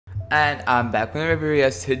And I'm back with another video.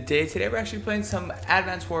 Today we're actually playing some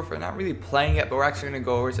Advanced Warfare. Not really playing it, but we're actually going to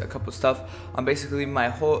go over a couple stuff on basically my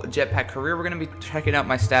whole jetpack career. We're going to be checking out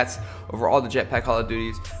my stats over all the jetpack Call of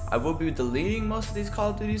Duties. I will be deleting most of these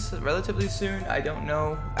Call of Duties relatively soon. I don't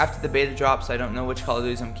know, after the beta drops, I don't know which Call of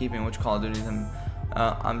Duties I'm keeping, which Call of Duties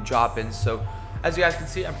I'm dropping. So as you guys can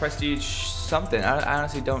see, I'm Prestige something. I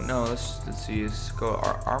honestly don't know. Let's see. Let's go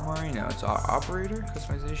Armory. No, it's our Operator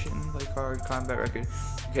customization, play card, combat record.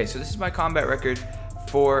 Okay, so this is my combat record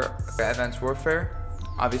for Advanced Warfare.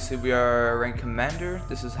 Obviously, we are ranked Commander.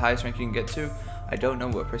 This is the highest rank you can get to. I don't know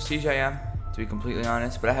what Prestige I am, to be completely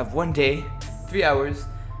honest, but I have 1 day, 3 hours,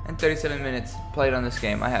 and 37 minutes played on this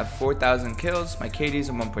game. I have 4,000 kills. My KD is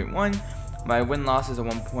a 1.1. My win-loss is a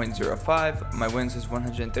 1.05. My wins is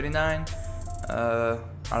 139.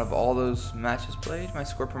 Out of all those matches played, my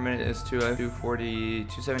score per minute is 240,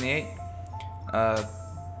 278.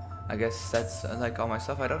 I guess that's like all my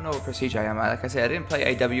stuff. I don't know what Prestige I am. Like I said, I didn't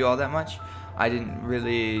play AW all that much. I didn't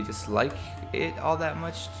really just like it all that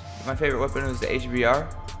much. My favorite weapon was the HBR.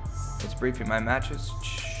 Let's briefing my matches.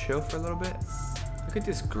 Chill for a little bit. Look at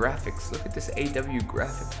this graphics. Look at this AW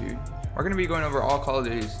graphic, dude. We're gonna be going over all Call of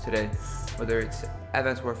Duties today, whether it's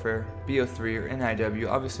Advanced Warfare, BO3, or NIW.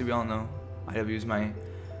 Obviously, we all know IW is my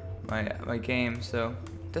game, so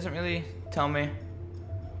it doesn't really tell me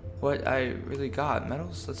what I really got.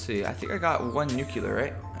 Medals? Let's see. I think I got 1 nuclear,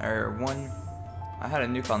 right? Or 1. I had a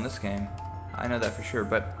nuke on this game. I know that for sure.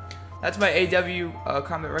 But that's my AW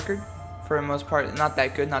combat record for the most part. Not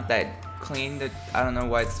that good, not that clean. That I don't know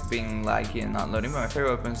why it's being laggy and not loading. But my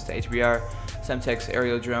favorite weapon is the HBR, Semtex,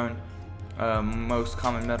 aerial drone, most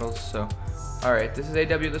common medals. So, all right, this is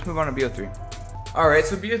AW. Let's move on to BO3. Alright,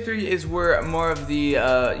 so BO3 is where more of the,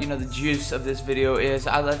 the juice of this video is.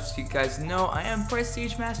 I let you guys know I am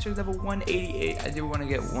Prestige Master level 188. I do want to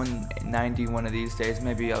get 190 one of these days.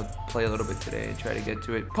 Maybe I'll play a little bit today and try to get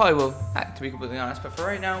to it. Probably will, to be completely honest. But for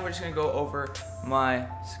right now, we're just going to go over my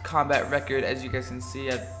combat record. As you guys can see,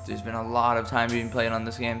 there's been a lot of time being played on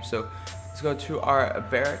this game. So let's go to our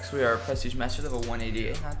barracks. We are Prestige Master level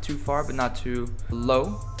 188. Not too far, but not too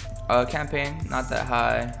low. Campaign, not that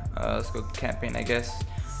high. Let's go campaign, I guess.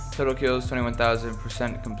 Total kills,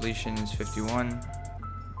 21,000%. Completion is 51.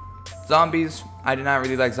 Zombies, I did not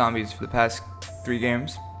really like zombies for the past 3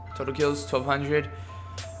 games. Total kills, 1,200.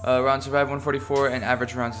 Round survive, 144, and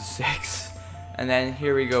average rounds is 6. And then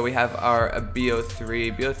here we go, we have our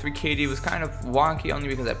BO3. BO3 KD was kind of wonky only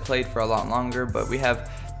because I played for a lot longer, but we have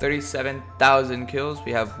 37,000 kills.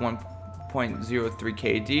 We have 1.03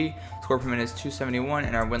 KD. Score per minute is 271,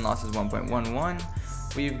 and our win-loss is 1.11.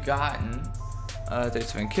 We've gotten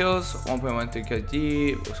 37 kills, 1.13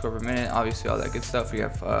 KD, score per minute, obviously all that good stuff. We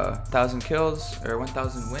have 1,000 kills, or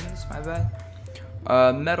 1,000 wins, my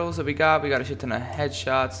bad. Medals that we got a shit ton of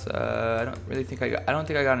headshots. I don't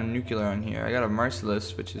think I got a nuclear on here. I got a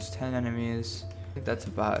merciless, which is 10 enemies. I think that's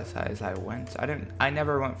about as high as I went. I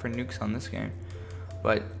never went for nukes on this game,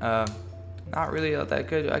 but not really all that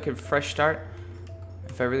good. I could fresh start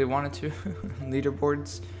if I really wanted to.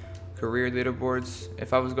 Leaderboards, career leaderboards.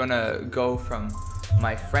 If I was gonna go from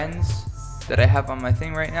my friends that I have on my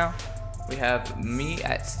thing right now, we have me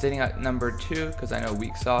sitting at number 2 because I know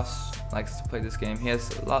Weak Sauce likes to play this game. He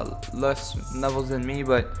has a lot less levels than me,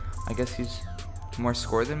 but I guess he's more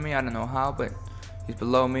score than me. I don't know how, but he's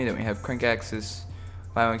below me. Then we have Crankaxis,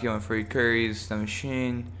 Buy One Kill One Free, Curries, The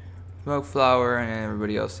Machine, Smoke Flower, and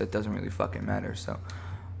everybody else that doesn't really fucking matter. So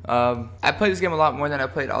I played this game a lot more than I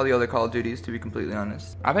played all the other Call of Duties, to be completely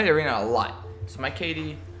honest. I played Arena a lot, so my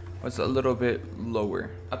KD was a little bit lower.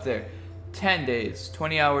 Up there, 10 days,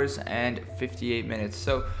 20 hours, and 58 minutes.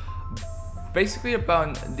 So basically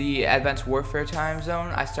about the Advanced Warfare time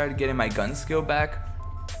zone, I started getting my gun skill back.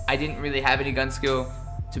 I didn't really have any gun skill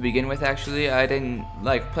to begin with, actually. I didn't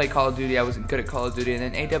play Call of Duty. I wasn't good at Call of Duty,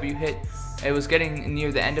 and then AW hit. It was getting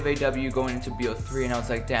near the end of AW, going into BO3, and I was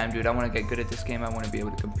like, damn, dude, I want to get good at this game. I want to be able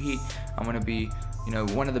to compete. I want to be,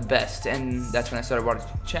 one of the best. And that's when I started watching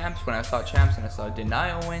Champs. When I saw Champs and I saw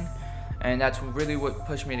Denial win, and that's really what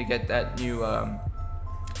pushed me to get that new,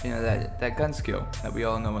 that gun skill that we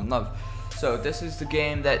all know and love. So this is the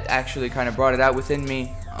game that actually kind of brought it out within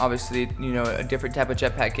me. Obviously, a different type of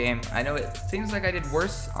jetpack game. I know it seems like I did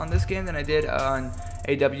worse on this game than I did on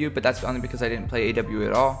AW, but that's only because I didn't play AW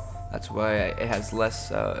at all. That's why it has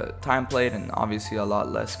less time played and obviously a lot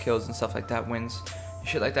less kills and stuff like that, wins,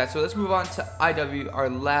 shit like that. So let's move on to IW, our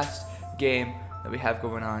last game that we have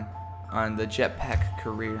going on the jetpack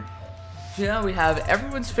career. So now we have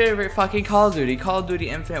everyone's favorite fucking Call of Duty. Call of Duty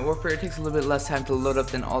Infinite Warfare. It takes a little bit less time to load up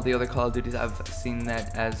than all the other Call of Duties. I've seen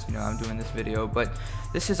that as, you know, I'm doing this video. But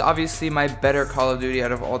this is obviously my better Call of Duty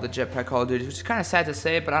out of all the Jetpack Call of Duties, which is kind of sad to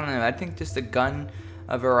say, but I don't know. I think just the gun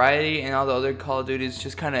variety and all the other Call of Duties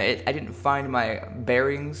just kind of, I didn't find my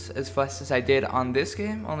bearings as fast as I did on this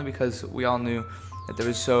game, only because we all knew that there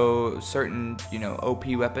was certain, you know, OP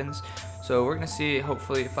weapons. So we're going to see,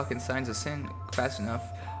 hopefully it fucking signs us in fast enough.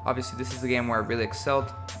 Obviously, this is the game where I really excelled.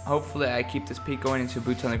 Hopefully, I keep this peak going into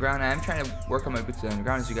Boots on the Ground. I am trying to work on my Boots on the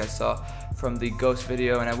Ground, as you guys saw from the Ghost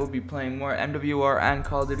video, and I will be playing more MWR and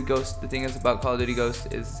Call of Duty Ghost. The thing is about Call of Duty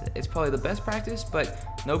Ghost is it's probably the best practice, but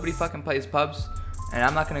nobody fucking plays pubs, and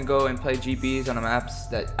I'm not going to go and play GBs on the maps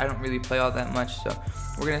that I don't really play all that much, so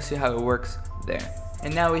we're going to see how it works there.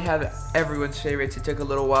 And now we have everyone's favorites. It took a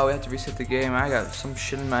little while. We had to reset the game. I got some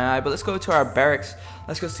shit in my eye. But let's go to our barracks.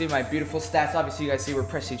 Let's go see my beautiful stats. Obviously, you guys see we're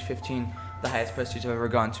Prestige 15, the highest Prestige I've ever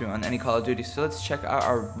gone to on any Call of Duty. So let's check out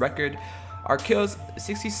our record. Our kills,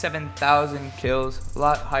 67,000 kills. A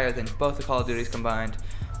lot higher than both the Call of Duties combined.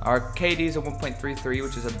 Our KDs are 1.33,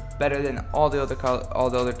 which is better than all the other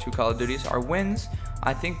two Call of Duties. Our wins,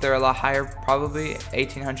 I think they're a lot higher, probably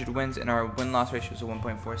 1,800 wins, and our win-loss ratio is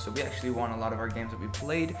 1.4. So we actually won a lot of our games that we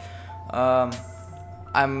played.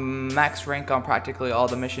 I'm max rank on practically all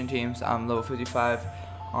the mission teams. I'm level 55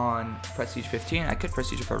 on Prestige 15. I could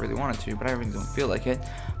Prestige if I really wanted to, but I really don't feel like it.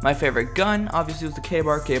 My favorite gun, obviously, was the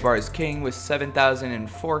K-Bar. K-Bar is king with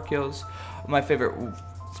 7,004 kills. My favorite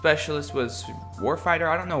specialist was Warfighter.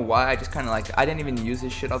 I don't know why. I just kind of I didn't even use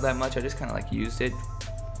this shit all that much. I just kind of used it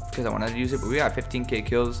because I wanted to use it, but we got 15k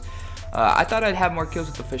kills. I thought I'd have more kills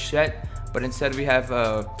with the Fichette, but instead we have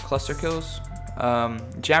cluster kills.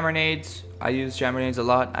 Jammer nades, I use jammer nades a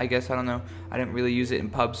lot, I guess. I don't know, I didn't really use it in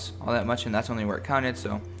pubs all that much, and that's only where it counted,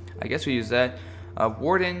 so I guess we use that.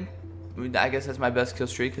 Warden, I guess that's my best kill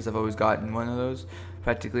streak because I've always gotten one of those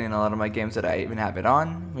practically in a lot of my games that I even have it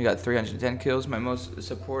on. We got 310 kills. My most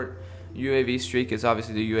support UAV streak is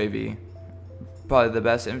obviously the UAV, probably the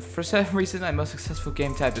best, and for some reason my most successful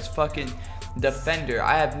game type is fucking Defender.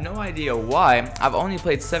 I have no idea why. I've only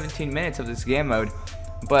played 17 minutes of this game mode,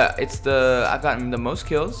 but it's I've gotten the most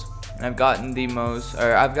kills, and I've gotten the most,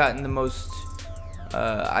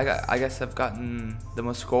 I guess I've gotten the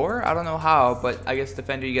most score. I don't know how, but I guess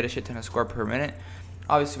Defender, you get a shit ton of score per minute.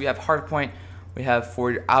 Obviously we have Hardpoint, we have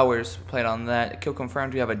 4 hours played on that. Kill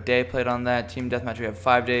Confirmed, we have a day played on that. Team Deathmatch, we have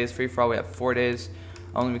 5 days. Free For All, we have 4 days.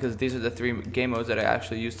 Only because these are the 3 game modes that I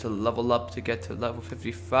actually use to level up to get to level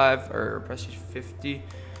 55 or Prestige 50,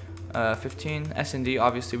 15. S&D,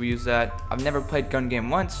 obviously we use that. I've never played Gun Game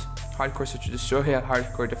once. Hardcore Search and Destroy,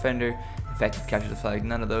 Hardcore Defender, Effective Capture the Flag,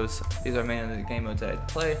 none of those. These are mainly the game modes that I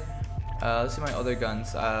play. Let's see my other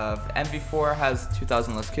guns. MV4 has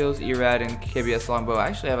 2,000 less kills. ERAD and KBS Longbow. I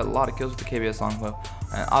actually have a lot of kills with the KBS Longbow.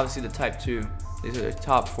 And obviously the Type 2. These are the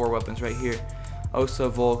top 4 weapons right here. OSA,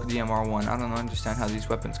 Volk, DMR1. I don't understand how these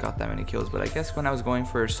weapons got that many kills, but I guess when I was going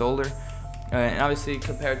for Solar, and obviously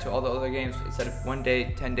compared to all the other games, instead of 1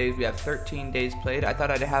 day, 10 days, we have 13 days played. I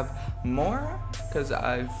thought I'd have more, because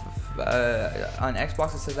I've on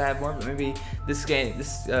Xbox it says I have more, but maybe this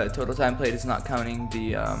total time played is not counting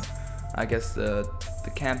the I guess the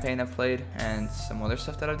campaign I've played and some other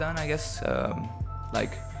stuff that I've done, I guess,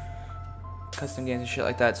 like custom games and shit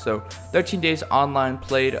like that. So 13 days online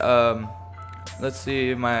played. Let's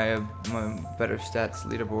see my better stats,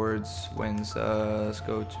 leaderboards, wins. Let's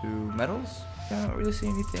go to medals. I don't really see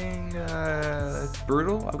anything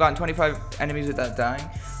brutal. I've gotten 25 enemies without dying,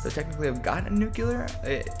 so technically I've gotten a nuclear.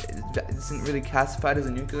 It isn't really classified as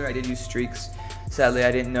a nuclear. I did use streaks. Sadly,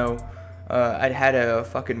 I didn't know I'd had a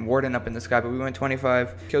fucking Warden up in the sky, but we went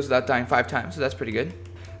 25 kills without dying 5 times, so that's pretty good.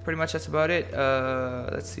 Pretty much that's about it.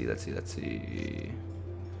 Let's see.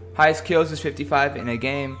 Highest kills is 55 in a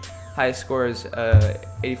game. Highest score is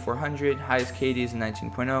 8,400. Highest KD is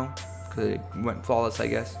 19.0 because it went flawless, I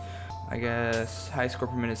guess. Highest score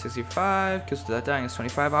per minute is 65. Kills without dying is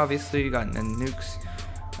 25. Obviously, got nukes,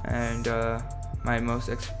 and my most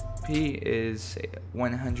XP is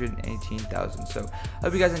 118,000. So I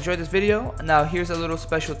hope you guys enjoyed this video. Now here's a little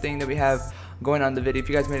special thing that we have going on the video. If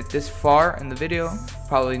you guys made it this far in the video,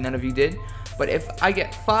 probably none of you did. But if I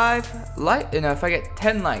get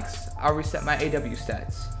 10 likes, I'll reset my AW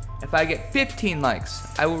stats. If I get 15 likes,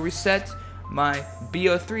 I will reset my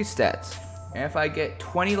BO3 stats. And if I get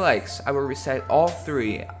 20 likes, I will reset all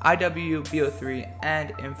 3, IW, BO3,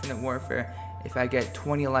 and Infinite Warfare, if I get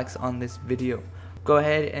 20 likes on this video. Go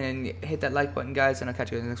ahead and hit that like button, guys, and I'll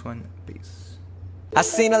catch you in the next one. Peace. I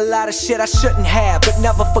seen a lot of shit I shouldn't have, but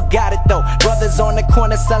never forgot it though. Brothers on the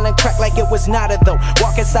corner selling crack like it was not a though.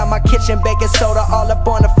 Walk inside my kitchen, baking soda all up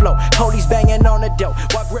on the floor. Police banging on the door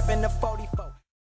while gripping the 45.